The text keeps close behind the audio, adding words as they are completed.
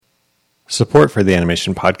Support for the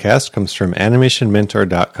Animation Podcast comes from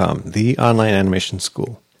AnimationMentor.com, the online animation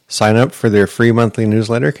school. Sign up for their free monthly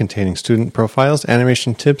newsletter containing student profiles,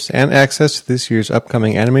 animation tips, and access to this year's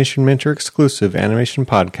upcoming Animation Mentor exclusive animation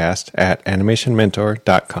podcast at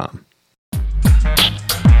AnimationMentor.com.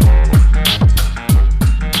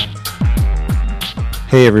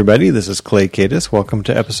 Hey everybody, this is Clay Cadis. Welcome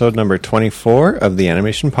to episode number 24 of the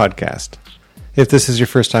Animation Podcast. If this is your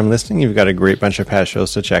first time listening, you've got a great bunch of past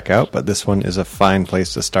shows to check out, but this one is a fine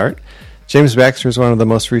place to start. James Baxter is one of the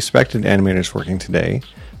most respected animators working today.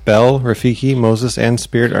 Belle, Rafiki, Moses, and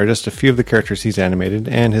Spirit are just a few of the characters he's animated,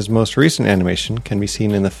 and his most recent animation can be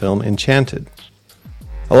seen in the film Enchanted.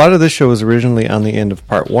 A lot of this show was originally on the end of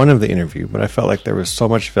part one of the interview, but I felt like there was so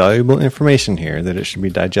much valuable information here that it should be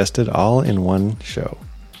digested all in one show.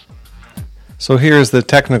 So here's the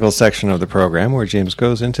technical section of the program where James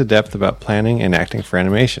goes into depth about planning and acting for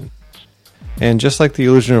animation. And just like The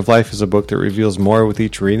Illusion of Life is a book that reveals more with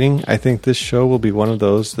each reading, I think this show will be one of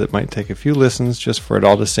those that might take a few listens just for it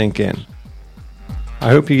all to sink in.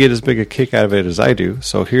 I hope you get as big a kick out of it as I do,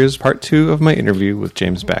 so here's part 2 of my interview with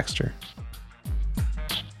James Baxter.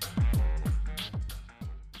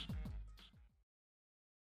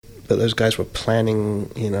 But those guys were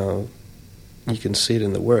planning, you can see it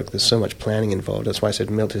in the work. There's so much planning involved. That's why I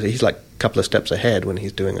said Milt, he's like a couple of steps ahead when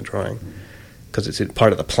he's doing a drawing, because it's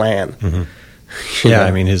part of the plan. Mm-hmm. Yeah,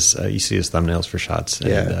 I mean, you see his thumbnails for shots,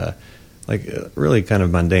 and really kind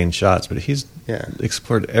of mundane shots, but he's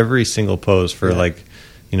explored every single pose for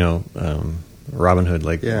Robin Hood,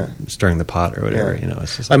 stirring the pot or whatever.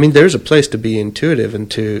 It's just there's a place to be intuitive and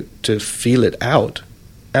to feel it out.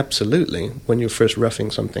 Absolutely, when you're first roughing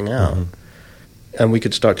something out. Mm-hmm. And we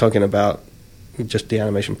could start talking about just the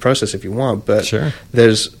animation process if you want, but sure.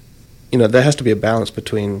 There's, there has to be a balance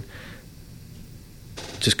between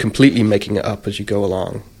just completely making it up as you go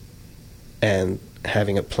along and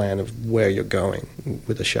having a plan of where you're going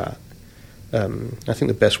with a shot. I think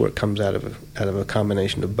the best work comes out of a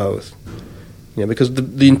combination of both. Because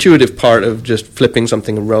the intuitive part of just flipping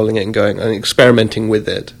something and rolling it and going and experimenting with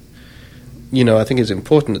it, I think is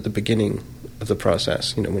important at the beginning of the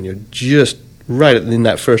process. When you're just right in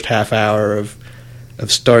that first half hour of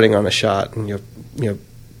starting on a shot and you're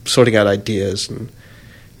sorting out ideas and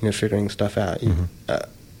figuring stuff out. Mm-hmm.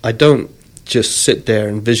 I don't just sit there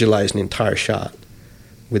and visualize an entire shot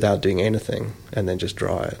without doing anything and then just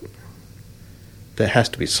draw it. There has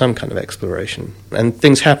to be some kind of exploration, and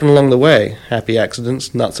things happen along the way. Happy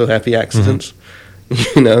accidents, not so happy accidents.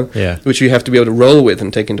 Mm-hmm. Which you have to be able to roll with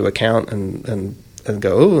and take into account and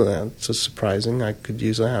go, oh, that's surprising. I could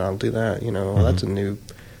use that. I'll do that. Mm-hmm. That's a new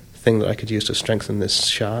thing that I could use to strengthen this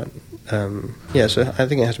shot. So I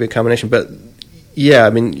think it has to be a combination. But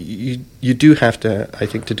you do have to, I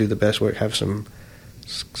think, to do the best work, have some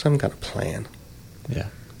kind of plan. Yeah.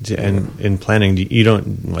 And in planning, you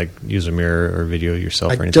don't use a mirror or video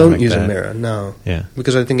yourself or anything like that? I don't use a mirror, no. Yeah.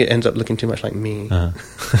 Because I think it ends up looking too much like me.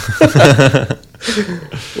 Uh-huh.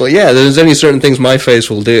 Well, there's only certain things my face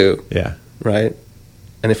will do. Yeah. Right?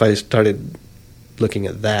 And if I started looking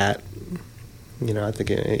at that, I think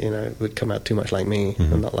it would come out too much like me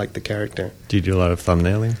and not like the character. Do you do a lot of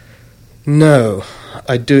thumbnailing? No.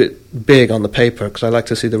 I do it big on the paper because I like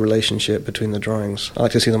to see the relationship between the drawings. I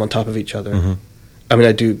like to see them on top of each other. Mm-hmm.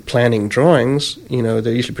 I do planning drawings.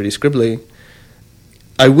 They're usually pretty scribbly.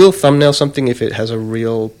 I will thumbnail something if it has a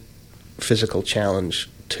real physical challenge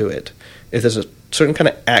to it. If there's a certain kind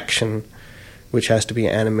of action which has to be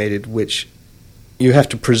animated, which you have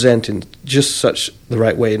to present in just the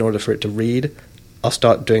right way in order for it to read, I'll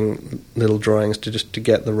start doing little drawings to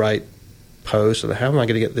get the right pose. So how am I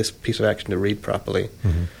going to get this piece of action to read properly?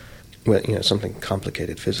 Mm-hmm. Well, something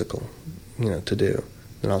complicated, physical, to do.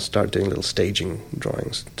 Then I'll start doing little staging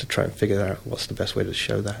drawings to try and figure out what's the best way to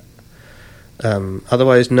show that.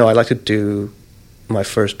 Otherwise, no, I like to do my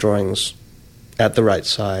first drawings at the right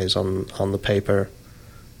size on the paper,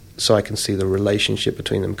 so I can see the relationship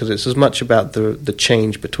between them, because it's as much about the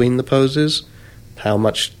change between the poses, how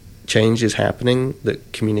much change is happening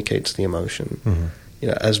that communicates the emotion,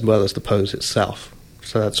 as well as the pose itself.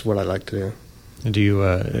 So that's what I like to do. Do you,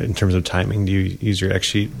 in terms of timing, do you use your X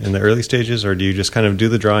sheet in the early stages, or do you just kind of do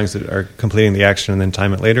the drawings that are completing the action and then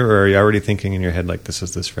time it later, or are you already thinking in your head like this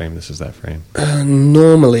is this frame, this is that frame?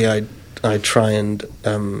 Normally, I try and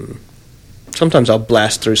sometimes I'll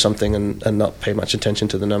blast through something and not pay much attention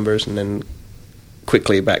to the numbers, and then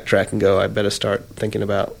quickly backtrack and go, I better start thinking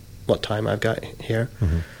about what time I've got here.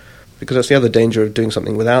 Mm-hmm. Because that's the other danger of doing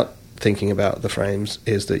something without thinking about the frames,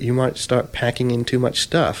 is that you might start packing in too much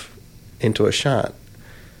stuff into a shot,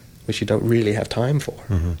 which you don't really have time for.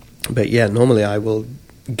 Mm-hmm. But normally I will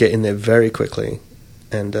get in there very quickly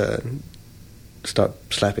and start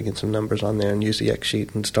slapping in some numbers on there and use the X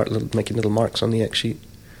sheet and start making little marks on the X sheet.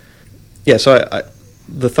 Yeah, so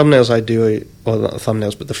the thumbnails I do, or not the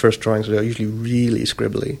thumbnails, but the first drawings I do are usually really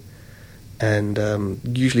scribbly, and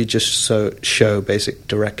usually just show basic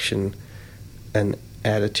direction and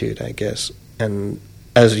attitude, I guess. And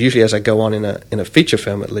as I go on in a feature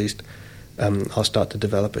film, at least, I'll start to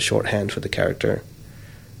develop a shorthand for the character,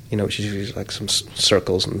 which is usually like some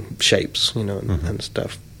circles and shapes, and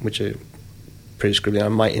stuff, which are pretty scribbly. I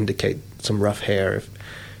might indicate some rough hair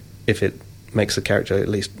if it makes the character at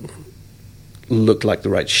least look like the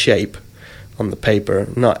right shape on the paper,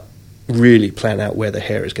 not really plan out where the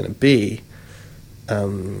hair is going to be.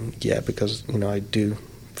 Because I do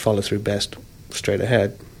follow through best straight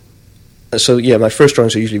ahead. So my first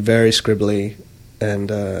drawings are usually very scribbly, and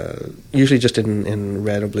usually just in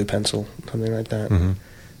red or blue pencil, something like that.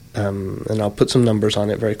 And I'll put some numbers on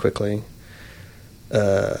it very quickly.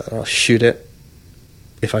 I'll shoot it.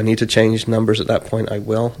 If I need to change numbers at that point, I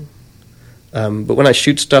will. But when I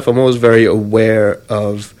shoot stuff, I'm always very aware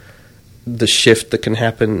of the shift that can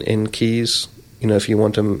happen in keys. If you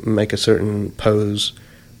want to make a certain pose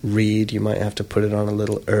read, you might have to put it on a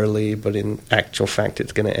little early, but in actual fact,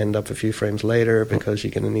 it's going to end up a few frames later because you're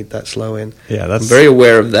going to need that slow in. Yeah, I'm very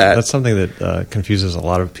aware of that. That's something that confuses a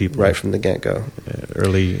lot of people right from the get-go.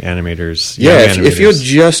 Early animators. Yeah, if you're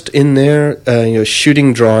just in there, you're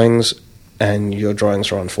shooting drawings, and your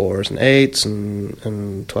drawings are on 4s and 8s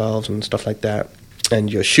and 12s and stuff like that,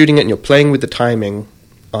 and you're shooting it and you're playing with the timing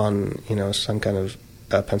on some kind of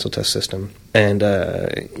pencil test system, and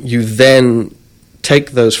you then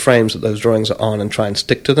take those frames that those drawings are on and try and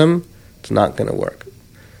stick to them, it's not going to work,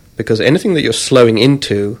 because anything that you're slowing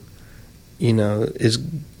into, is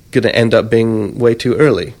going to end up being way too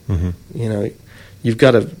early. You've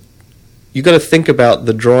got to think about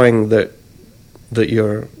the drawing that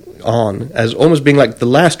you're on as almost being like the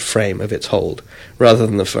last frame of its hold rather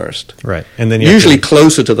than the first. Right. And then usually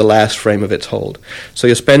closer to the last frame of its hold. So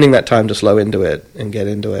you're spending that time to slow into it and get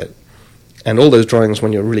into it. And all those drawings,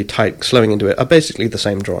 when you're really tight, slowing into it, are basically the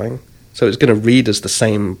same drawing. So it's going to read as the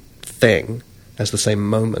same thing, as the same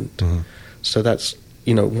moment. So that's,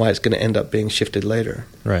 why it's going to end up being shifted later.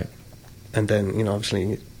 Right. And then,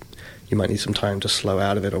 obviously, you might need some time to slow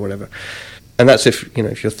out of it or whatever. And that's if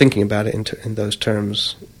you're thinking about it in those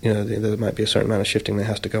terms, there might be a certain amount of shifting that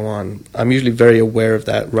has to go on. I'm usually very aware of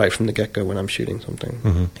that right from the get-go when I'm shooting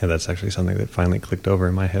something. Yeah, that's actually something that finally clicked over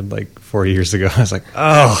in my head like 4 years ago. I was like,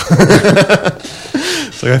 oh.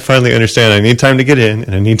 So I finally understand. I need time to get in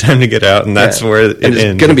and I need time to get out, and that's where it ends.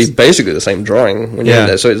 It's going to be basically the same drawing when you're in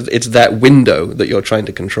there. So it's that window that you're trying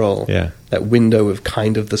to control. Yeah. That window of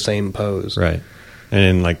kind of the same pose. Right.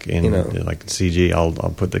 And like CG, I'll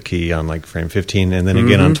put the key on like frame 15, and then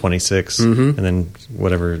again on 26, and then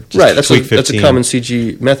whatever. Right, that's a common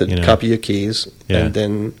CG method. Copy your keys, and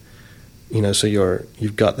then so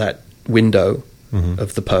you've got that window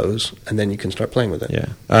of the pose, and then you can start playing with it. Yeah.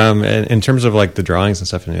 And in terms of like the drawings and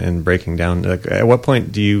stuff and breaking down, like at what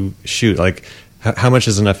point do you shoot? Like how much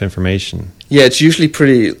is enough information? Yeah, it's usually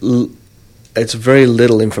it's very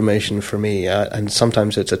little information for me, and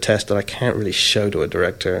sometimes it's a test that I can't really show to a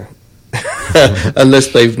director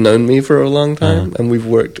unless they've known me for a long time and we've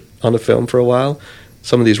worked on a film for a while.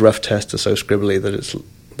 Some of these rough tests are so scribbly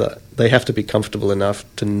that they have to be comfortable enough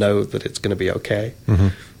to know that it's going to be okay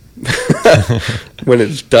when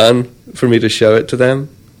it's done for me to show it to them.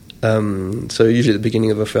 So usually at the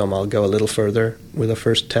beginning of a film, I'll go a little further with a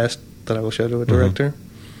first test that I will show to a director.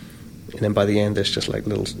 And then by the end, there's just like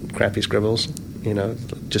little crappy scribbles,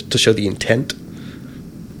 just to show the intent.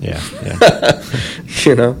 Yeah.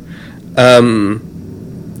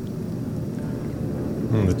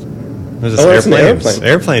 There's airplanes.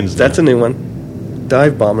 Airplanes. That's a new one.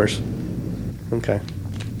 Dive bombers. Okay.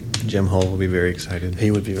 Jim Hull will be very excited.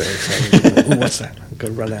 He would be very excited. Ooh, what's that? I'm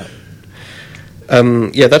going to run out.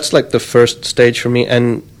 That's like the first stage for me.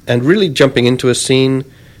 And really jumping into a scene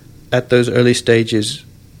at those early stages,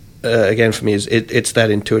 again, for me, it's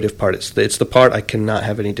that intuitive part. It's the part I cannot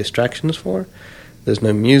have any distractions for. There's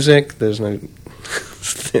no music. There's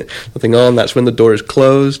nothing on. That's when the door is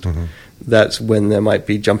closed. That's when there might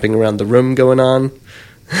be jumping around the room going on.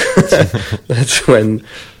 That's when,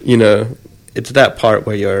 it's that part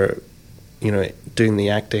where you're, doing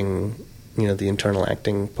the acting, the internal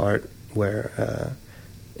acting part where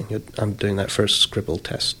I'm doing that first scribble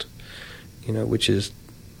test, which is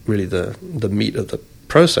really the meat of the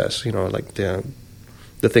process, like the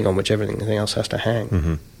thing on which everything else has to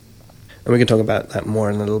hang. And we can talk about that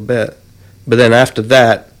more in a little bit. But then after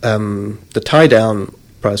that, the tie-down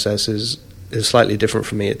process is is slightly different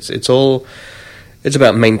for me. It's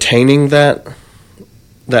about maintaining that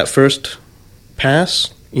first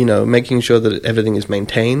pass, making sure that everything is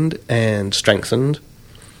maintained and strengthened.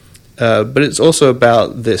 But it's also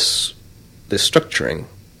about this structuring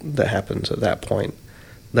that happens at that point.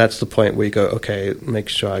 That's the point where you go, okay, make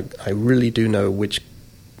sure I really do know which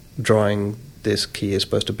drawing this key is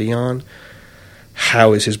supposed to be on.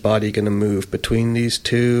 How is his body going to move between these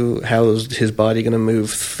two? How is his body going to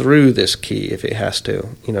move through this key if it has to?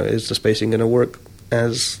 Is the spacing going to work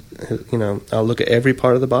as, I'll look at every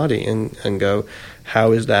part of the body and go,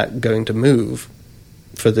 how is that going to move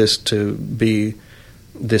for this to be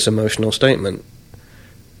this emotional statement?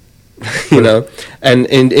 And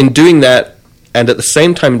in doing that, and at the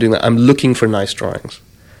same time doing that, I'm looking for nice drawings.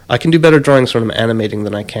 I can do better drawings when I'm animating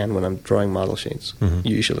than I can when I'm drawing model sheets,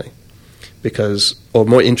 usually, or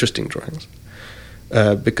more interesting drawings,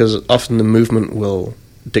 because often the movement will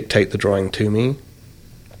dictate the drawing to me.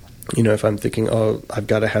 If I'm thinking, I've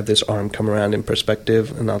got to have this arm come around in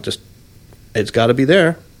perspective, and it's got to be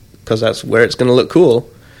there, because that's where it's going to look cool,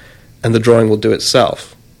 and the drawing will do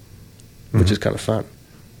itself, which is kind of fun.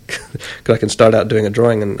 Because I can start out doing a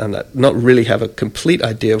drawing and not really have a complete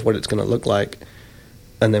idea of what it's going to look like,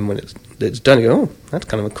 and then when it's done, you go, that's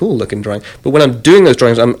kind of a cool looking drawing. But when I'm doing those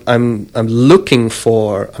drawings,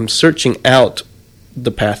 I'm searching out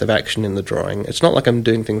the path of action in the drawing. It's not like I'm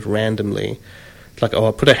doing things randomly. It's like,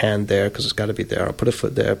 I'll put a hand there because it's got to be there. I'll put a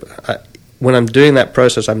foot there. But when I'm doing that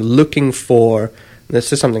process, I'm looking for.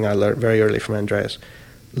 This is something I learned very early from Andreas.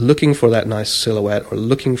 Looking for that nice silhouette, or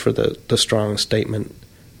looking for the strong statement.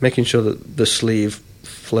 Making sure that the sleeve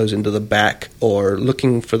flows into the back, or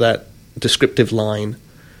looking for that descriptive line,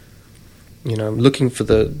 looking for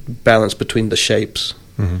the balance between the shapes,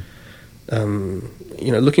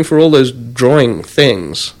 looking for all those drawing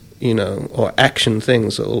things, or action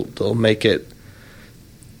things that'll make it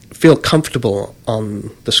feel comfortable on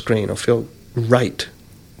the screen, or feel right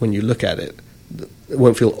when you look at it. It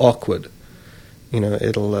won't feel awkward.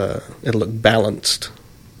 It'll look balanced.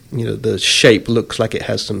 The shape looks like it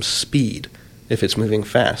has some speed if it's moving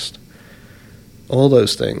fast. All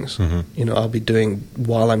those things, I'll be doing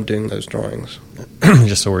while I'm doing those drawings.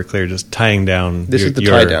 Just so we're clear, just tying down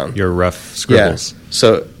your rough scribbles. Yeah.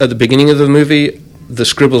 So at the beginning of the movie, the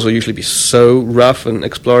scribbles will usually be so rough and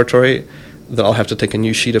exploratory that I'll have to take a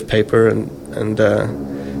new sheet of paper and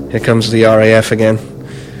here comes the RAF again.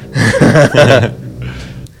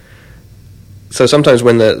 So sometimes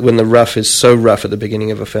when the rough is so rough at the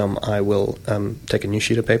beginning of a film, I will take a new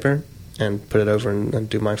sheet of paper and put it over and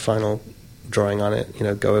do my final drawing on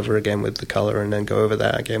it. Go over again with the color, and then go over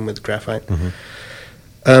that again with graphite.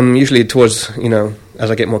 Usually towards,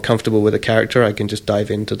 as I get more comfortable with a character, I can just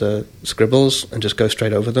dive into the scribbles and just go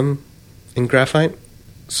straight over them in graphite.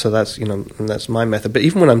 So that's, and that's my method. But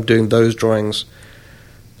even when I'm doing those drawings,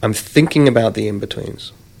 I'm thinking about the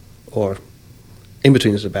in-betweens, or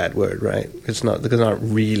in-between is a bad word, right? They're not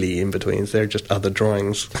really in-betweens. They're just other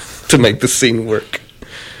drawings to make the scene work.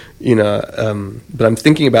 But I'm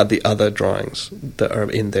thinking about the other drawings that are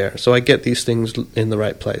in there. So I get these things in the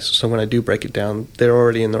right place. So when I do break it down, they're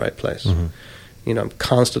already in the right place. I'm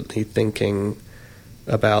constantly thinking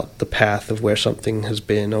about the path of where something has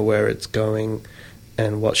been or where it's going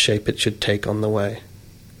and what shape it should take on the way.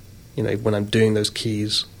 When I'm doing those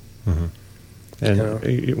keys.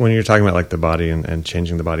 And when you're talking about like the body and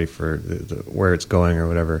changing the body for where it's going or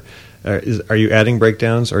whatever, are you adding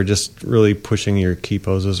breakdowns or just really pushing your key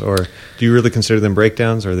poses, or do you really consider them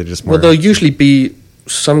breakdowns, or are they just more? Well, there'll usually be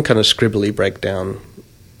some kind of scribbly breakdown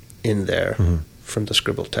in there from the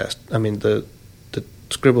scribble test. I mean, the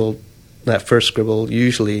scribble, that first scribble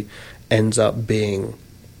usually ends up being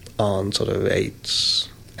on sort of 8s,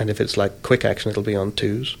 and if it's like quick action, it'll be on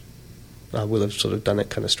 2s. I will have sort of done it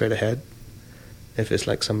kind of straight ahead. If it's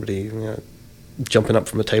like somebody jumping up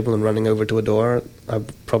from a table and running over to a door, I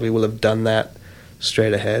probably will have done that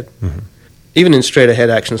straight ahead. Even in straight ahead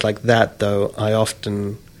actions like that, though, I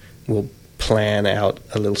often will plan out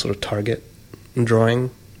a little sort of target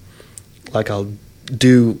drawing. Like I'll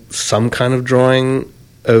do some kind of drawing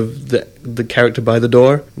of the character by the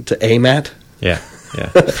door to aim at. Yeah.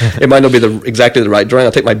 It might not be exactly the right drawing.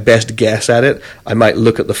 I'll take my best guess at it. I might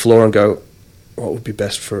look at the floor and go, what would be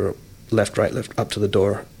best for left, right, left, up to the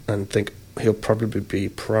door, and think he'll probably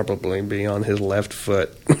be on his left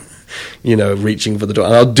foot, reaching for the door.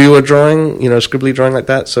 And I'll do a drawing, scribbly drawing like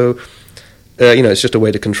that. So, it's just a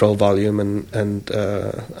way to control volume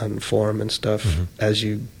and form and stuff as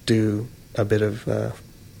you do a bit of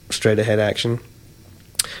straight ahead action.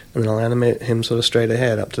 And then I'll animate him sort of straight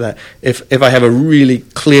ahead up to that. If I have a really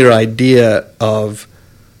clear idea of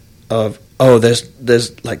oh,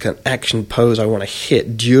 there's like an action pose I want to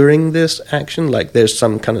hit during this action. Like there's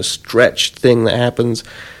some kind of stretch thing that happens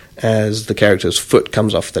as the character's foot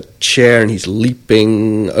comes off the chair and he's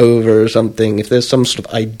leaping over something. If there's some sort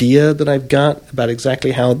of idea that I've got about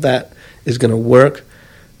exactly how that is going to work,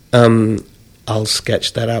 I'll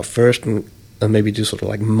sketch that out first and maybe do sort of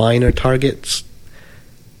like minor targets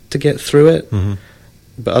to get through it. Mm-hmm.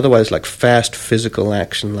 But otherwise, like fast physical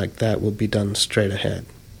action like that will be done straight ahead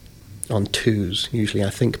on twos. Usually I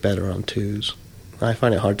think better on twos. I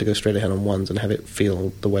find it hard to go straight ahead on ones and have it feel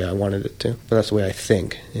the way I wanted it to. But that's the way I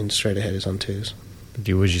think in straight ahead is on twos.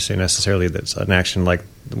 Would you say necessarily that's an action like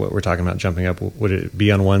what we're talking about, jumping up, would it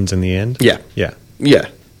be on ones in the end? Yeah. Yeah. Yeah.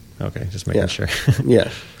 Okay, just making sure.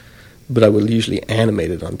 Yeah. But I will usually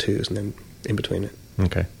animate it on twos and then in between it.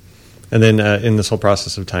 Okay. And then in this whole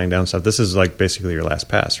process of tying down stuff, this is like basically your last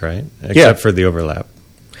pass, right? Except for the overlap.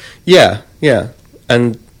 Yeah, yeah.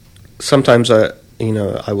 And sometimes I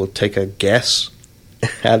will take a guess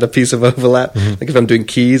at a piece of overlap. Mm-hmm. Like if I'm doing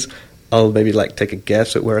keys, I'll maybe like take a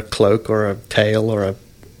guess at where a cloak or a tail or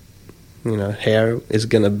a hair is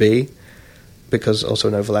going to be, because also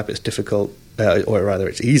in overlap it's difficult, or rather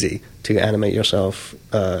it's easy to animate yourself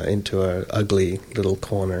into an ugly little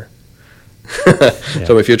corner. Yeah.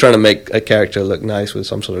 So if you're trying to make a character look nice with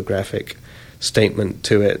some sort of graphic statement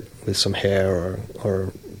to it, with some hair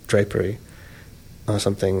or drapery or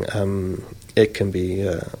something, it can be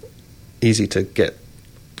easy to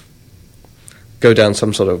go down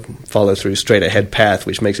some sort of follow-through, straight-ahead path,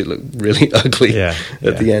 which makes it look really ugly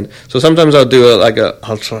at the end. So sometimes I'll do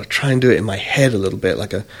I'll try and do it in my head a little bit,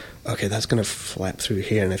 okay, that's going to flap through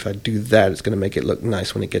here, and if I do that, it's going to make it look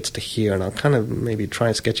nice when it gets to here, and I'll kind of maybe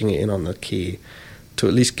try sketching it in on the key to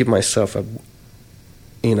at least give myself a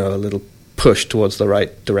little push towards the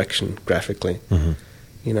right direction graphically, mm-hmm.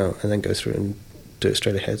 And then go through and do it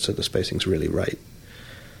straight ahead so the spacing's really right.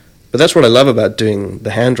 But that's what I love about doing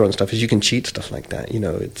the hand-drawn stuff, is you can cheat stuff like that.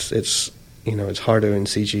 It's harder in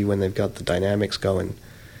CG when they've got the dynamics going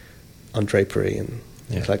on drapery and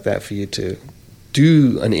things like that for you to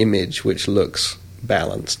do an image which looks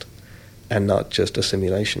balanced and not just a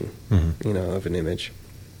simulation, mm-hmm. Of an image.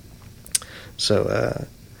 So,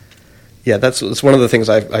 that's one of the things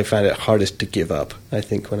I found it hardest to give up, I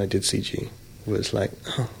think, when I did CG, was like,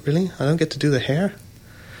 oh, really? I don't get to do the hair?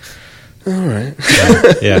 All right.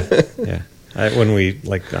 Yeah. When we,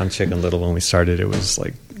 on Chicken Little, when we started, it was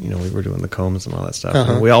like, we were doing the combs and all that stuff.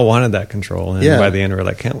 Uh-huh. And we all wanted that control. And by the end, we were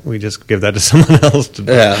like, can't we just give that to someone else to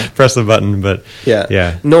press the button? But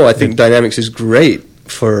No, I think dynamics is great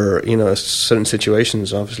for, certain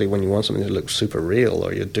situations, obviously, when you want something to look super real,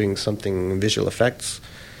 or you're doing something in visual effects,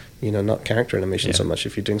 not character animation so much.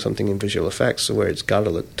 If you're doing something in visual effects where it's got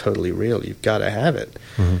to look totally real, you've got to have it.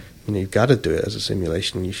 Mm-hmm. You've got to do it as a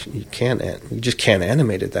simulation. You just can't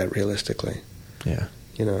animate it that realistically. Yeah.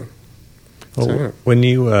 Well, when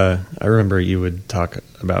you, I remember you would talk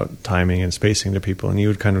about timing and spacing to people, and you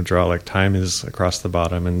would kind of draw time is across the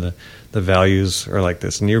bottom, and the values are like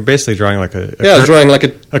this, and you're basically drawing I was drawing like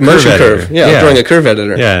a motion curve. Yeah, I was drawing a curve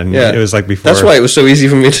editor. Yeah, and it was like before. That's why it was so easy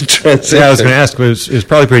for me to transition. Yeah, I was going to ask, it was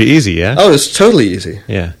probably pretty easy, yeah? Oh, it was totally easy.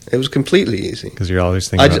 Yeah. It was completely easy. Because you're always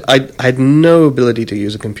thinking I had no ability to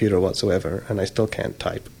use a computer whatsoever, and I still can't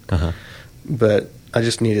type. Uh-huh. But I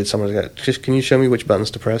just needed someone to go, can you show me which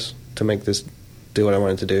buttons to press to make this do what I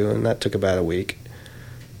wanted to do? And that took about a week,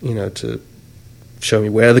 to show me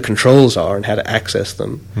where the controls are and how to access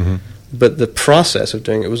them. Mm-hmm. But the process of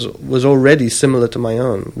doing it was already similar to my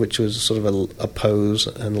own, which was sort of a pose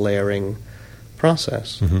and layering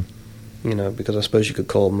process. Mm-hmm. Because I suppose you could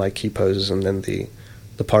call my key poses and then the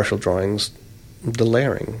partial drawings the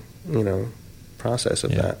layering, process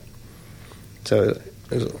of that. So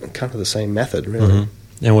it was kind of the same method, really.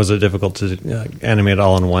 Mm-hmm. And was it difficult to animate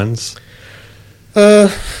all in ones? Or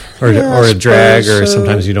a drag, or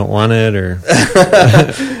sometimes you don't want it, or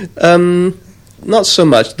not so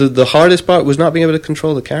much. The hardest part was not being able to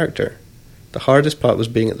control the character. The hardest part was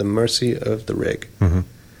being at the mercy of the rig. Mm-hmm.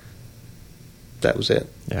 That was it.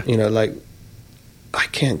 Yeah. I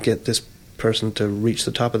can't get this person to reach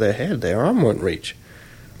the top of their head. Their arm won't reach.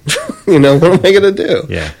 What am I going to do?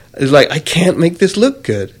 Yeah. It's I can't make this look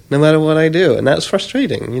good no matter what I do. And that's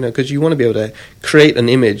frustrating, because you want to be able to create an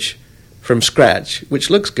image from scratch which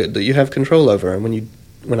looks good, that you have control over. And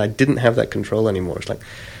when I didn't have that control anymore, it's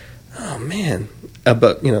oh man.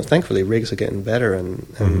 But thankfully rigs are getting better and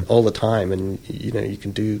mm-hmm. all the time, and you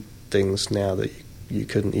can do things now that you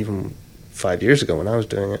couldn't even 5 years ago when I was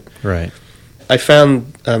doing it. Right. I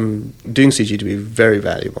found doing CG to be very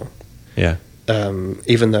valuable. Yeah.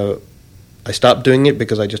 Even though I stopped doing it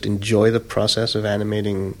because I just enjoy the process of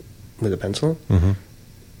animating with a pencil.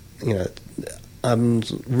 Mm-hmm. You know, I'm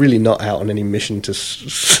really not out on any mission to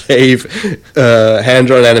save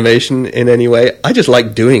hand-drawn animation in any way. I just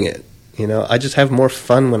like doing it. You know, I just have more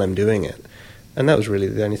fun when I'm doing it. And that was really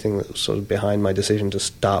the only thing that was sort of behind my decision to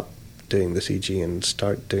stop doing the CG and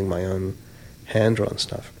start doing my own hand-drawn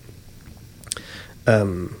stuff.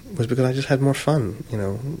 Was because I just had more fun, you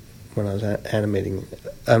know, when I was animating.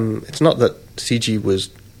 It's not that CG was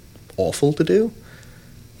awful to do.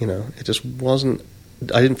 You know, it just wasn't.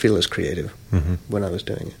 I didn't feel as creative when I was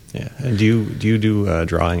doing it. Yeah. And do you do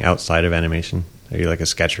drawing outside of animation? Are you like a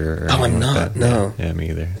sketcher? Or Oh, I'm not. Like that? No. Yeah, me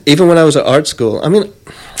either. Even when I was at art school, I mean,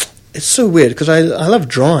 it's so weird because I love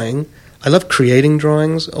drawing. I love creating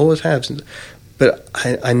drawings. Always have. But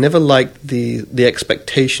I never liked the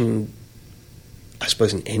expectation. I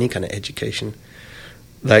suppose in any kind of education,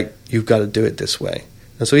 like you've got to do it this way.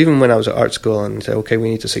 And so even when I was at art school and said, okay,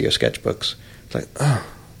 we need to see your sketchbooks, it's like, oh,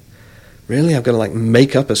 really? I've got to like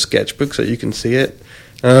make up a sketchbook so you can see it?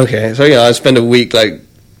 Okay. So, you know, I spend a week like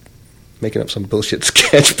making up some bullshit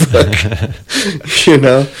sketchbook, you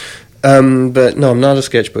know? But no, I'm not a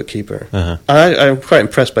sketchbook keeper. Uh-huh. I'm quite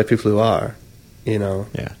impressed by people who are, you know?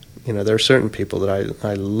 Yeah. You know, there are certain people that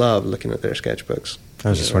I love looking at their sketchbooks. I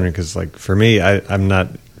was just wondering because, like, for me, I'm not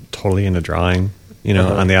totally into drawing, you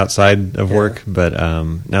know, on the outside of work. But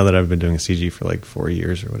now that I've been doing CG for like 4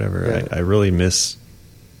 years or whatever, I really miss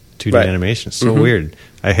 2D animation. It's so weird.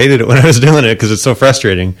 I hated it when I was doing it because it's so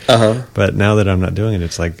frustrating. But now that I'm not doing it,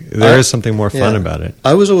 it's like there is something more fun about it.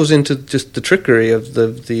 I was always into just the trickery of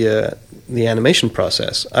the animation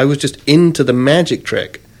process. I was just into the magic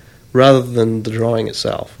trick rather than the drawing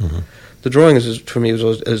itself. The drawing, for me,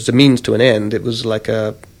 was as a means to an end. It was like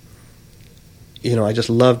a, you know, I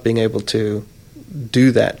just loved being able to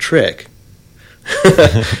do that trick.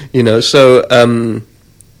 You know, so,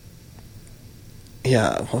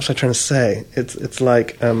 yeah, what was I trying to say? It's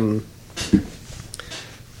like, I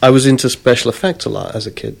was into special effects a lot as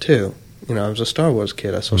a kid, too. You know, I was a Star Wars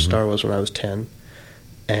kid. I saw Star Wars when I was 10.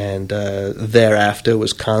 And thereafter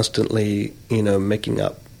was constantly, you know, making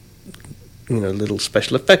up, you know, little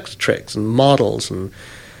special effects tricks and models and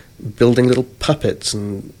building little puppets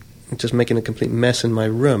and just making a complete mess in my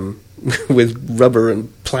room with rubber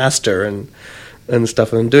and plaster and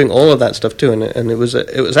stuff, and doing all of that stuff too. And it was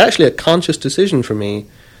actually a conscious decision for me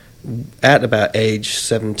at about age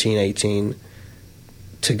 17, 18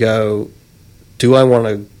 to go, do I want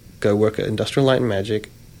to go work at Industrial Light and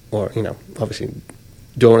Magic, or, you know, obviously,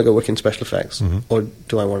 do I want to go work in special effects, or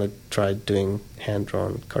do I want to try doing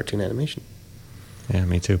hand-drawn cartoon animation? Yeah,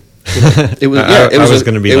 me too. It was. Yeah, it was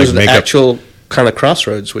going to be. It was the actual kind of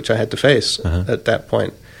crossroads which I had to face at that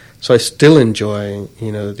point. So I still enjoy,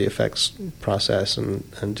 you know, the effects process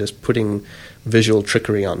and just putting visual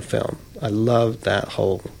trickery on film. I love that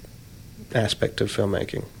whole aspect of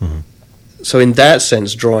filmmaking. So in that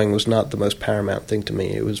sense, drawing was not the most paramount thing to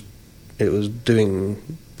me. It was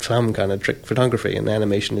doing some kind of trick photography, and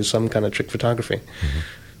animation is some kind of trick photography.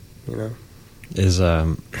 You know. Is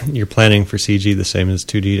your planning for CG the same as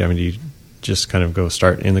 2D? I mean, do you just kind of go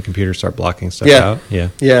start in the computer, start blocking stuff out?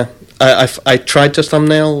 Yeah. I tried to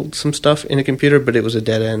thumbnail some stuff in a computer, but it was a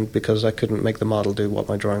dead end because I couldn't make the model do what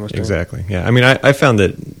my drawing was doing. Exactly, yeah. I mean, I found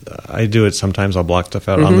that I do it sometimes. I'll block stuff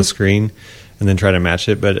out on the screen and then try to match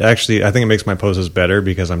it. But actually, I think it makes my poses better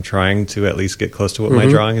because I'm trying to at least get close to what my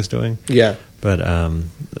drawing is doing. Yeah. But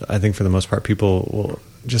I think for the most part, people will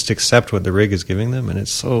just accept what the rig is giving them, and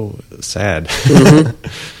it's so sad.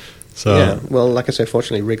 So yeah, well, like I said,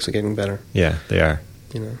 fortunately, rigs are getting better. Yeah, they are.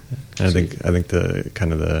 You know, and I think the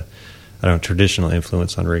kind of the traditional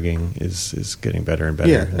influence on rigging is getting better and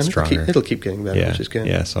better and stronger. It'll keep getting better, which is good.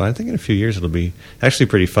 Yeah, so I think in a few years it'll be actually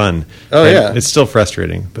pretty fun. Oh, and yeah. It's still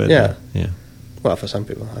frustrating, but yeah. Well, for some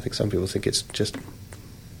people. I think some people think it's just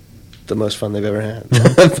the most fun they've ever had.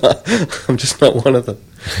 I'm just not one of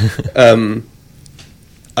them.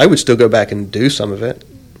 I would still go back and do some of it,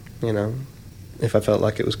 you know, if I felt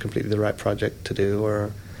like it was completely the right project to do,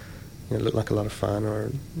 or, you know, looked like a lot of fun,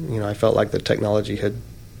 or, you know, I felt like the technology had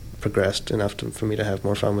progressed enough for me to have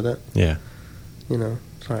more fun with it. Yeah. You know,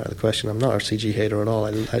 sorry about the question. I'm not a CG hater at all.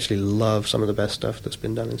 I actually love some of the best stuff that's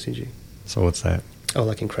been done in CG. So what's that? Oh,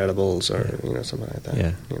 like Incredibles or, you know, something like that.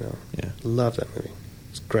 Yeah. You know, yeah. Love that movie.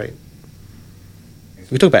 It's great.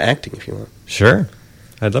 We talk about acting if you want. Sure.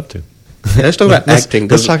 I'd love to. Yeah, let's talk about acting.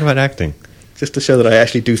 Let's talk about acting. Just to show that I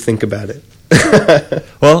actually do think about it.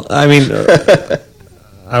 Well, I mean,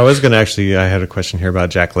 I was going to actually, I had a question here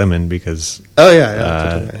about Jack Lemmon because talk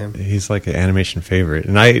about him. He's like an animation favorite,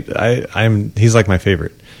 and he's like my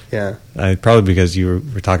favorite. Yeah. Probably because you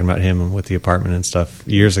were talking about him with the apartment and stuff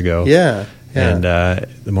years ago. Yeah. Yeah. And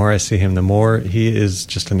the more I see him, the more he is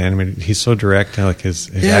just an animated. He's so direct, like his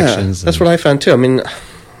actions. That's what I found too. I mean,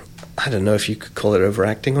 I don't know if you could call it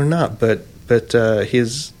overacting or not, but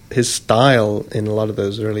his style in a lot of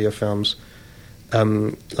those earlier films,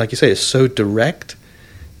 like you say, is so direct,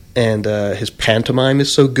 and his pantomime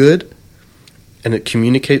is so good, and it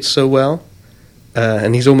communicates so well,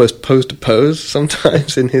 and he's almost pose to pose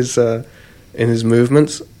sometimes in his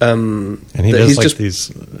movements. And he does like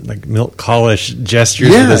these like milk collish gestures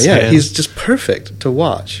with his hands. He's just perfect to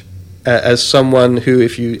watch as someone who,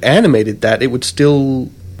 if you animated that, it would still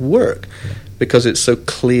work because it's so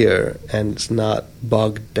clear and it's not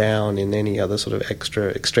bogged down in any other sort of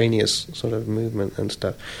extraneous sort of movement and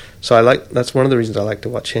stuff. So that's one of the reasons I like to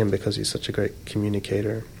watch him, because he's such a great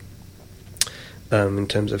communicator in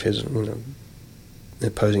terms of his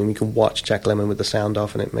posing. You can watch Jack Lemmon with the sound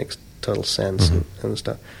off and it makes total sense and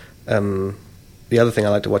stuff. The other thing I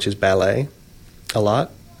like to watch is ballet a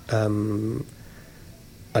lot. I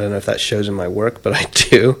don't know if that shows in my work, but I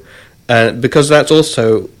do. Because that's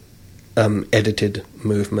also edited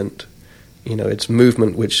movement. It's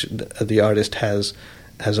movement which the artist has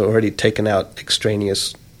already taken out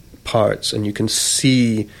extraneous parts, and you can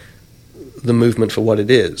see the movement for what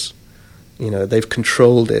it is. They've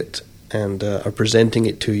controlled it and are presenting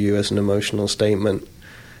it to you as an emotional statement.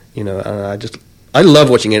 And I love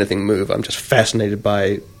watching anything move. I'm just fascinated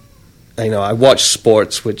by, I watch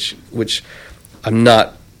sports which I'm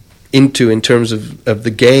not into in terms of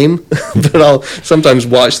the game, but I'll sometimes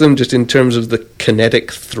watch them just in terms of the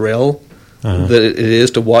kinetic thrill that it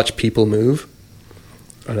is to watch people move.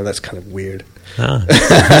 I know that's kind of weird. Not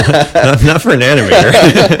for an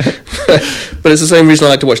animator. But it's the same reason I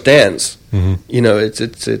like to watch dance.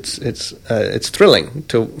 It's thrilling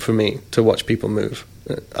for me to watch people move.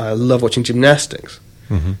 I love watching gymnastics.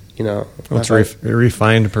 It's a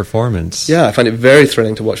refined performance. Yeah, I find it very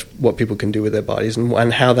thrilling to watch what people can do with their bodies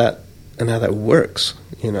and how that works.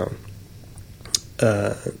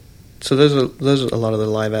 So those are a lot of the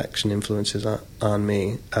live action influences on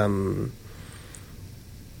me.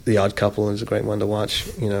 The Odd Couple is a great one to watch.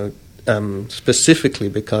 Specifically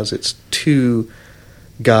because it's two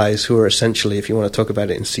guys who are essentially, if you want to talk about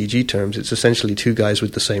it in CG terms, it's essentially two guys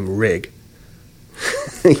with the same rig.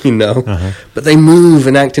 But they move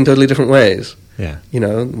and act in totally different ways. Yeah.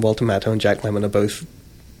 Walter Matthau and Jack Lemmon are both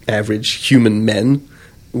average human men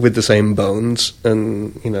with the same bones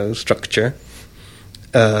and, structure.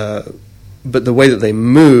 But the way that they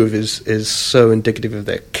move is so indicative of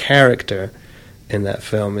their character in that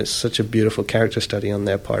film. It's such a beautiful character study on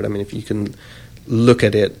their part. I mean, if you can look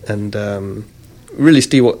at it and really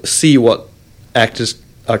see what actors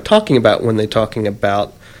are talking about when they're talking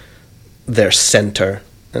about their center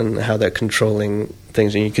and how they're controlling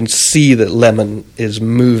things, and you can see that Lemmon is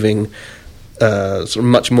moving sort of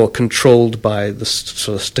much more controlled by the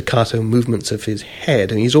sort of staccato movements of his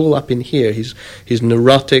head, and he's all up in here. He's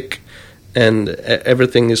neurotic, and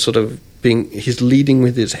everything is sort of he's leading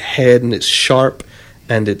with his head, and it's sharp,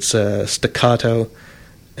 and it's staccato,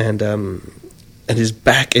 and his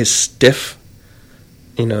back is stiff,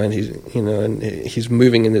 and he's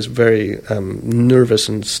moving in this very nervous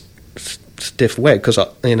and stiff way, because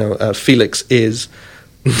Felix is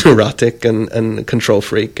neurotic and control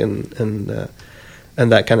freak and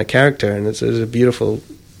that kind of character, and it's a beautiful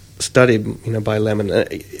study by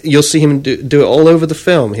Lemmon. You'll see him do it all over the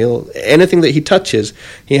film. Anything that he touches,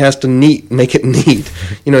 he has to make it neat.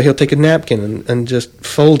 He'll take a napkin and just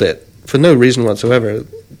fold it for no reason whatsoever,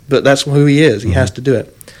 but that's who he is. He has to do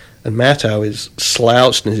it. And Matthau is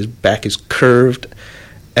slouched and his back is curved,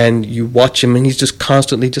 and you watch him and he's just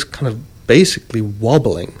constantly just kind of basically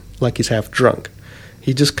wobbling like he's half drunk.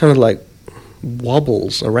 He just kind of like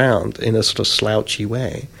wobbles around in a sort of slouchy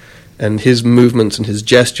way, and his movements and his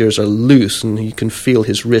gestures are loose, and you can feel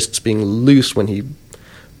his wrists being loose when he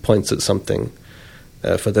points at something.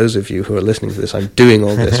 For those of you who are listening to this, I'm doing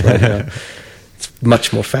all this right now. It's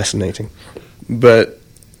much more fascinating, but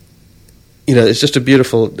it's just a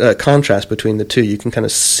beautiful contrast between the two. You can kind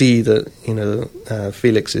of see that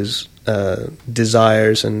Felix's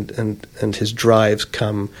desires and his drives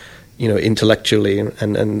come, intellectually,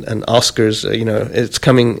 and Oscar's, it's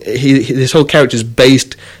coming. His whole character is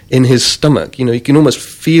based in his stomach. You can almost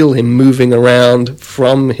feel him moving around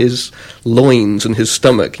from his loins and his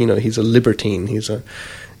stomach. He's a libertine. He's a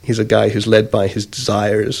guy who's led by his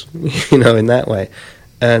desires. In that way,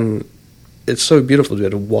 and it's so beautiful to be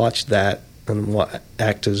able to watch that and what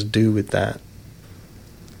actors do with that.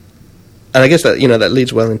 And I guess that that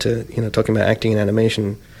leads well into talking about acting and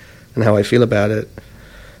animation and how I feel about it.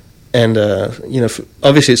 And,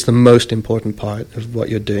 obviously it's the most important part of what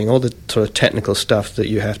you're doing. All the sort of technical stuff that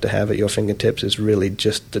you have to have at your fingertips is really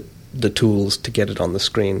just the tools to get it on the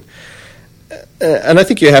screen. And I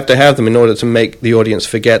think you have to have them in order to make the audience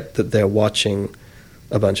forget that they're watching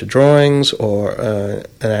a bunch of drawings or an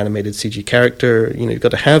animated CG character. You've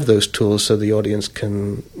got to have those tools so the audience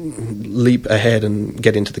can leap ahead and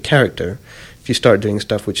get into the character. If you start doing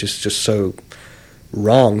stuff which is just so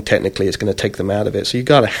wrong technically, it's going to take them out of it. So you've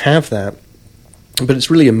got to have that, but it's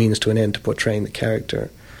really a means to an end to portraying the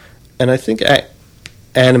character. And I think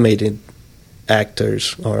animated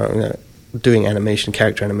actors, or doing animation,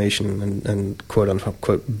 character animation, and quote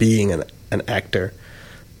unquote being an actor,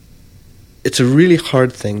 it's a really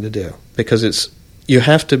hard thing to do, because you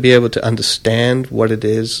have to be able to understand what it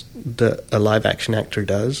is that a live action actor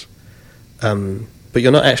does, but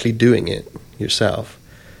you're not actually doing it yourself.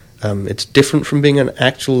 It's different from being an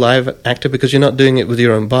actual live actor because you're not doing it with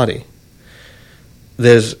your own body.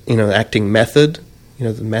 There's, acting method,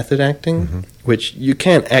 the method acting, which you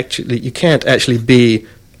can't actually be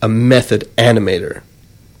a method animator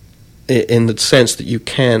in the sense that you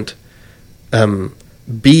can't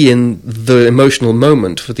be in the emotional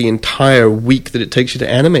moment for the entire week that it takes you to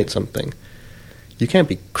animate something. You can't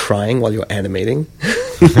be crying while you're animating.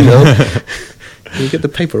 You get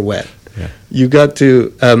the paper wet. Yeah. You got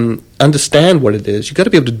to understand what it is. You got to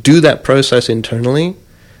be able to do that process internally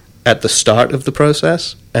at the start of the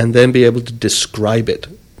process, and then be able to describe it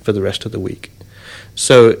for the rest of the week.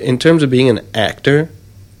 So, in terms of being an actor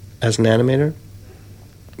as an animator,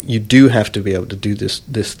 you do have to be able to do this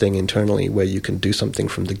thing internally where you can do something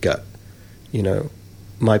from the gut.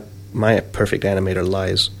 My perfect animator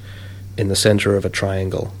lies in the center of a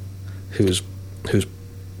triangle, whose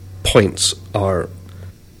points are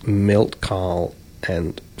Milt Kahl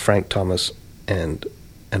and Frank Thomas and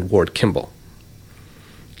Ward Kimball.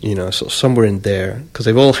 So somewhere in there, because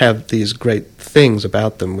they've all have these great things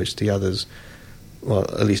about them which the others, well,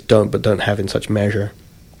 at least don't have in such measure.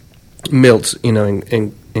 Milt's,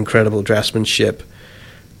 incredible draftsmanship,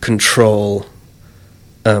 control,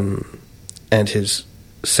 and his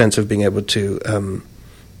sense of being able to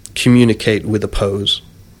communicate with a pose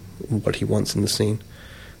what he wants in the scene.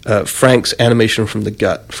 Frank's animation from the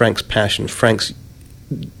gut, Frank's passion, Frank's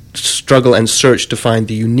struggle and search to find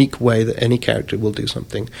the unique way that any character will do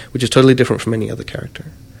something, which is totally different from any other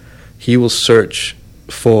character. He will search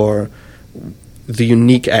for the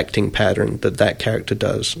unique acting pattern that character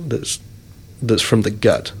does, that's from the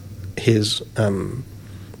gut, his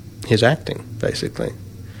acting, basically.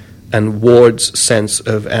 And Ward's sense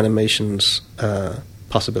of animation's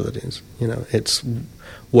possibilities. It's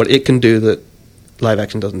what it can do that live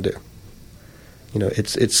action doesn't do.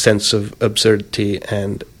 Its sense of absurdity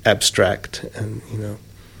and abstract and,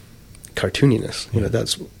 cartooniness.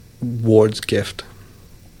 That's Ward's gift.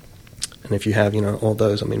 And if you have, all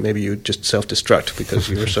those, maybe you just self-destruct because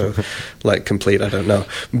you were so, complete, I don't know.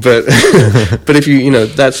 But but if you,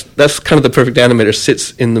 that's kind of the perfect animator,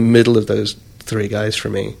 sits in the middle of those three guys for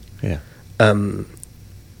me. Yeah. But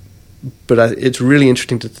it's really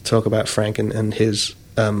interesting to talk about Frank and his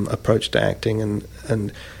approach to acting,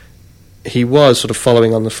 and he was sort of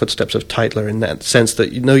following on the footsteps of Tytler in that sense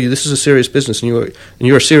that this is a serious business, and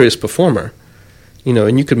you're a serious performer,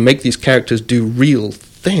 and you can make these characters do real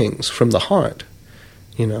things from the heart,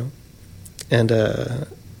 and I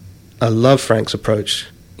love Frank's approach,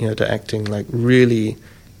 to acting, really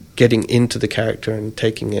getting into the character and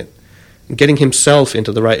taking it, getting himself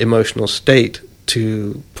into the right emotional state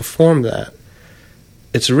to perform that.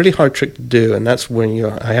 It's a really hard trick to do, and that's when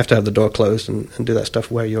I have to have the door closed and do that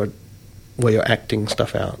stuff where you're acting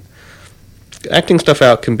stuff out. Acting stuff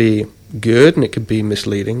out can be good and it can be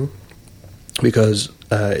misleading, because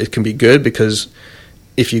it can be good because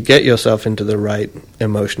if you get yourself into the right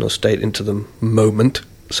emotional state, into the moment,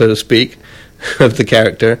 so to speak, of the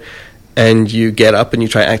character, and you get up and you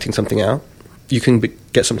try acting something out, you can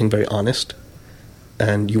get something very honest,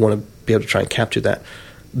 and you want to be able to try and capture that.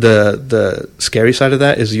 The scary side of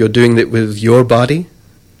that is you're doing it with your body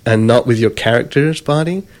and not with your character's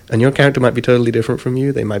body, and your character might be totally different from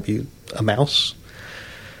you. They might be a mouse,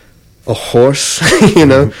 a horse,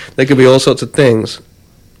 They could be all sorts of things.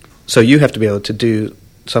 So you have to be able to do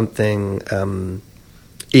something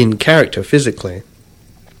in character, physically.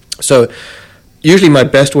 So usually my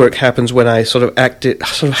best work happens when I sort of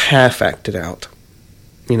half-act it out.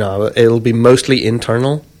 It'll be mostly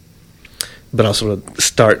internal, but I'll sort of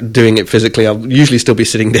start doing it physically. I'll usually still be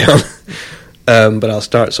sitting down, but I'll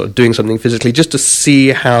start sort of doing something physically just to see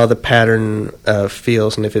how the pattern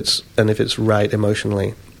feels and if it's right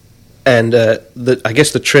emotionally. And I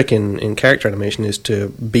guess the trick in character animation is to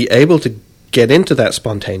be able to get into that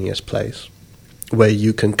spontaneous place where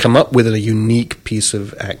you can come up with a unique piece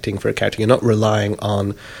of acting for a character. You're not relying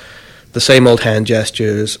on the same old hand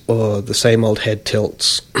gestures or the same old head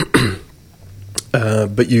tilts,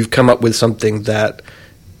 but you've come up with something that,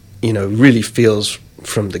 you know, really feels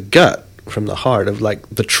from the gut, from the heart of like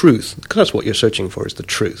the truth, because that's what you're searching for, is the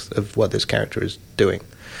truth of what this character is doing.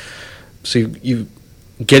 So you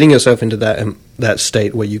getting yourself into that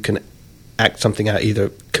state where you can act something out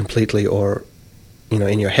either completely or, you know,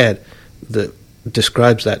 in your head that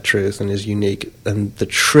describes that truth and is unique. And the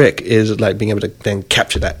trick is like being able to then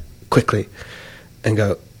capture that quickly and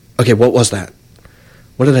go, okay, what was that?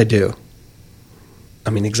 What did I do? I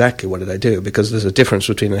mean, exactly what did I do? Because there's a difference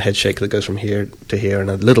between a head shake that goes from here to here and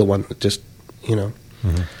a little one that just, you know.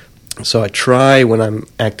 Mm-hmm. So I try when I'm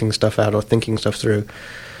acting stuff out or thinking stuff through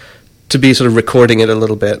to be sort of recording it a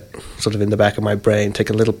little bit, sort of in the back of my brain, take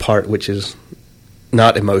a little part which is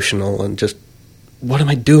not emotional and just, what am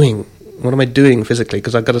I doing? What am I doing physically?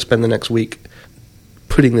 Because I've got to spend the next week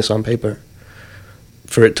putting this on paper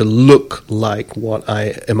for it to look like what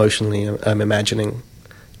I emotionally am imagining,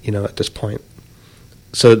 you know, at this point.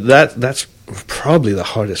 So that's probably the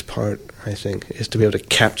hardest part, I think, is to be able to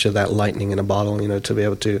capture that lightning in a bottle, you know, to be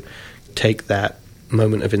able to take that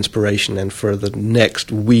moment of inspiration and for the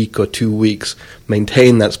next week or 2 weeks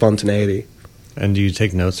maintain that spontaneity. And do you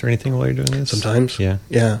take notes or anything while you're doing this? Sometimes. Yeah.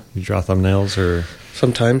 You draw thumbnails or...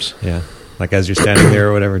 Sometimes. Yeah. Like as you're standing there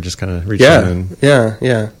or whatever, just kind of reach in and...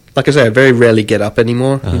 Yeah. Like I say, I very rarely get up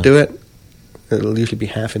anymore and do it. It'll usually be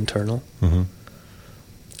half internal. Mm-hmm.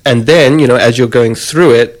 And then, you know, as you're going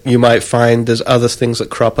through it, you might find there's other things that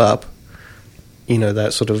crop up. You know,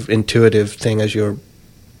 that sort of intuitive thing as you're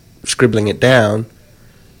scribbling it down.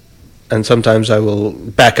 And sometimes I will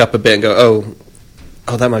back up a bit and go,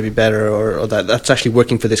 oh, that might be better, or that's actually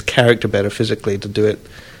working for this character better physically to do it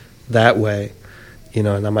that way. You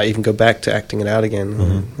know, and I might even go back to acting it out again,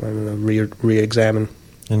 mm-hmm. or re-examine.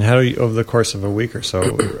 And how do you, over the course of a week or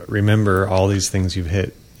so, remember all these things you've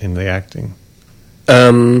hit in the acting?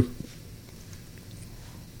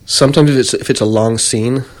 Sometimes if it's a long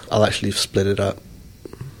scene, I'll actually split it up.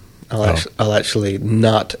 I'll actually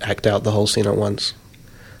not act out the whole scene at once,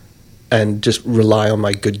 and just rely on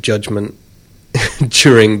my good judgment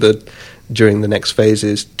during the next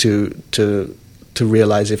phases to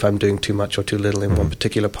realize if I'm doing too much or too little in one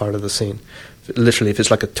particular part of the scene. Literally, if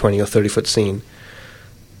it's like a 20 or 30 foot scene,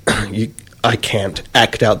 I can't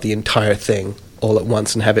act out the entire thing all at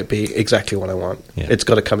once and have it be exactly what I want. Yeah. It's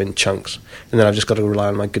got to come in chunks, and then I've just got to rely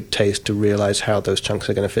on my good taste to realize how those chunks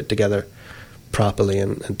are going to fit together properly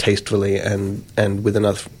and tastefully and with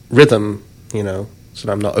enough rhythm, you know, so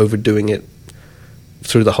that I'm not overdoing it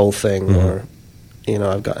through the whole thing, mm-hmm. or, you know,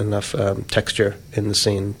 I've got enough texture in the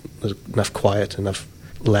scene, there's enough quiet, enough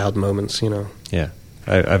loud moments, you know. Yeah,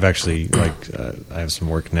 I've actually, I have some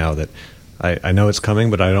work now that I know it's coming,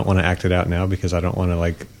 but I don't want to act it out now because I don't want to,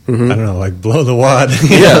 mm-hmm. I don't know, blow the wad.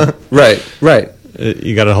 Yeah, right.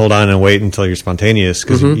 You got to hold on and wait until you're spontaneous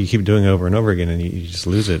because mm-hmm. you keep doing it over and over again, and you just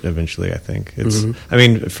lose it eventually. I think it's. Mm-hmm. I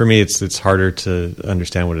mean, for me, it's harder to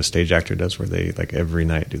understand what a stage actor does, where they every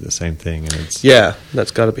night do the same thing, and it's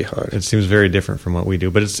that's got to be hard. It seems very different from what we do,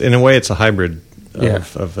 but it's in a way it's a hybrid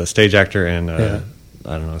of a stage actor and I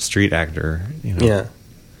don't know, a street actor. You know?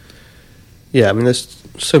 Yeah. I mean, there's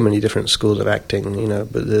so many different schools of acting, you know,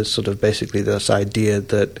 but there's sort of basically this idea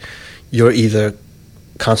that you're either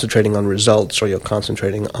concentrating on results or you're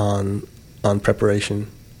concentrating on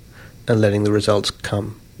preparation and letting the results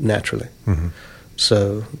come naturally. Mm-hmm.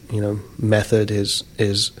 So, you know, method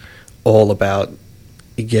is all about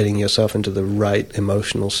getting yourself into the right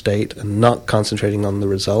emotional state and not concentrating on the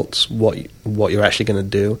results, what you're actually going to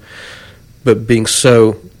do, but being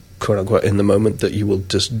so, quote unquote, in the moment that you will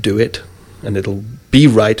just do it and it'll be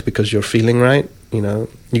right because you're feeling right. You know,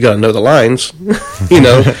 you got to know the lines. You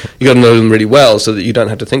know, you got to know them really well so that you don't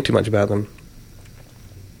have to think too much about them.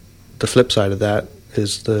 The flip side of that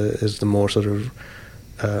is the more sort of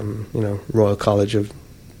you know, Royal College of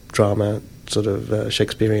Drama sort of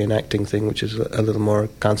Shakespearean acting thing, which is a little more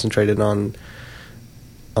concentrated on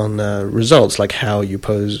results, like how you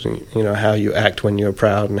pose, you know, how you act when you're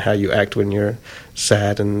proud and how you act when you're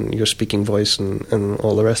sad and your speaking voice and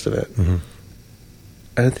all the rest of it. Mm-hmm.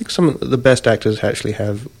 And I think some of the best actors actually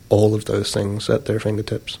have all of those things at their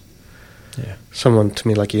fingertips. Yeah. Someone to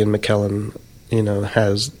me like Ian McKellen, you know,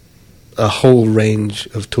 has a whole range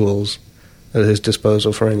of tools at his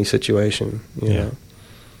disposal for any situation, you know,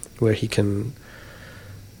 where he can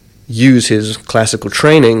use his classical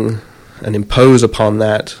training and impose upon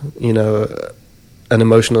that, you know, an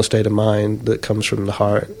emotional state of mind that comes from the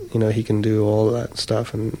heart. He can do all that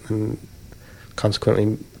stuff and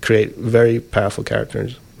consequently create very powerful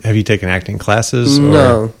characters. Have you taken acting classes?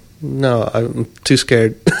 Or? No, I'm too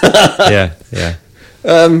scared. Yeah.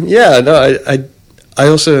 I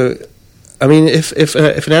also, I mean, if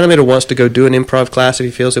an animator wants to go do an improv class, if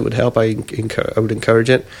he feels it would help, I would encourage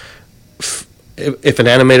it. If an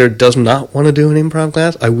animator does not want to do an improv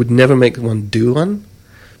class, I would never make one do one,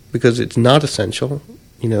 because it's not essential.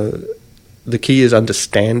 The key is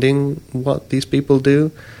understanding what these people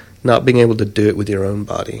do, not being able to do it with your own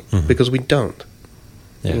body, because we don't.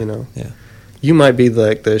 Yeah. You might be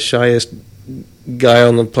like the shyest guy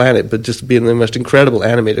on the planet, but just being the most incredible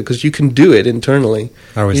animator, because you can do it internally.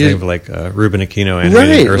 I always think of like Ruben Aquino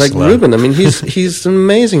animating Ursula. Like Ruben. I mean, he's an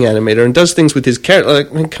amazing animator and does things with his character.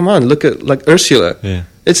 Like, I mean, come on, look at like Ursula. Yeah,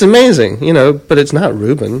 it's amazing, but it's not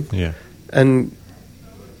Ruben. Yeah, and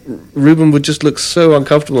Ruben would just look so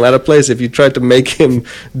uncomfortable out of place if you tried to make him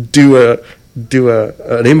do an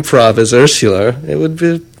improv as Ursula. It would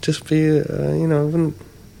be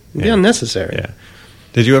unnecessary. Yeah.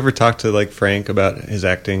 Did you ever talk to like Frank about his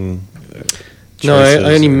acting choices? No, I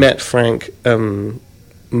only met Frank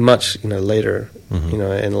much later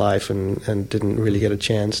in life, and didn't really get a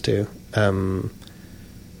chance to. When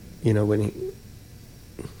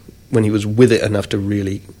he was with it enough to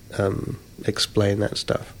really explain that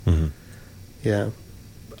stuff. Mm-hmm. Yeah,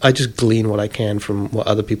 I just glean what I can from what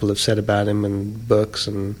other people have said about him and books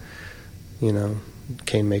and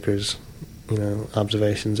Cane Maker's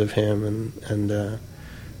observations of him and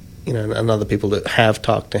other people that have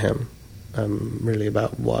talked to him really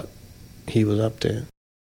about what he was up to.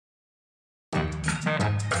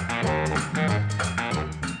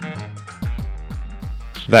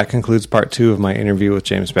 That concludes part 2 of my interview with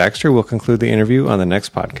James Baxter. We'll conclude the interview on the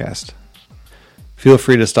next podcast. Feel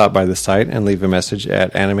free to stop by the site and leave a message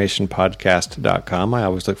at animationpodcast.com. I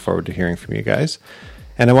always look forward to hearing from you guys.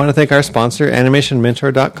 And I want to thank our sponsor,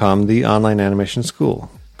 animationmentor.com, the online animation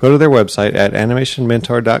school. Go to their website at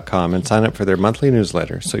animationmentor.com and sign up for their monthly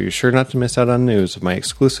newsletter, so you're sure not to miss out on news of my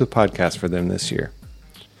exclusive podcast for them this year.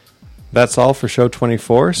 That's all for show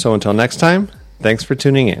 24, so until next time, thanks for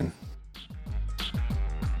tuning in.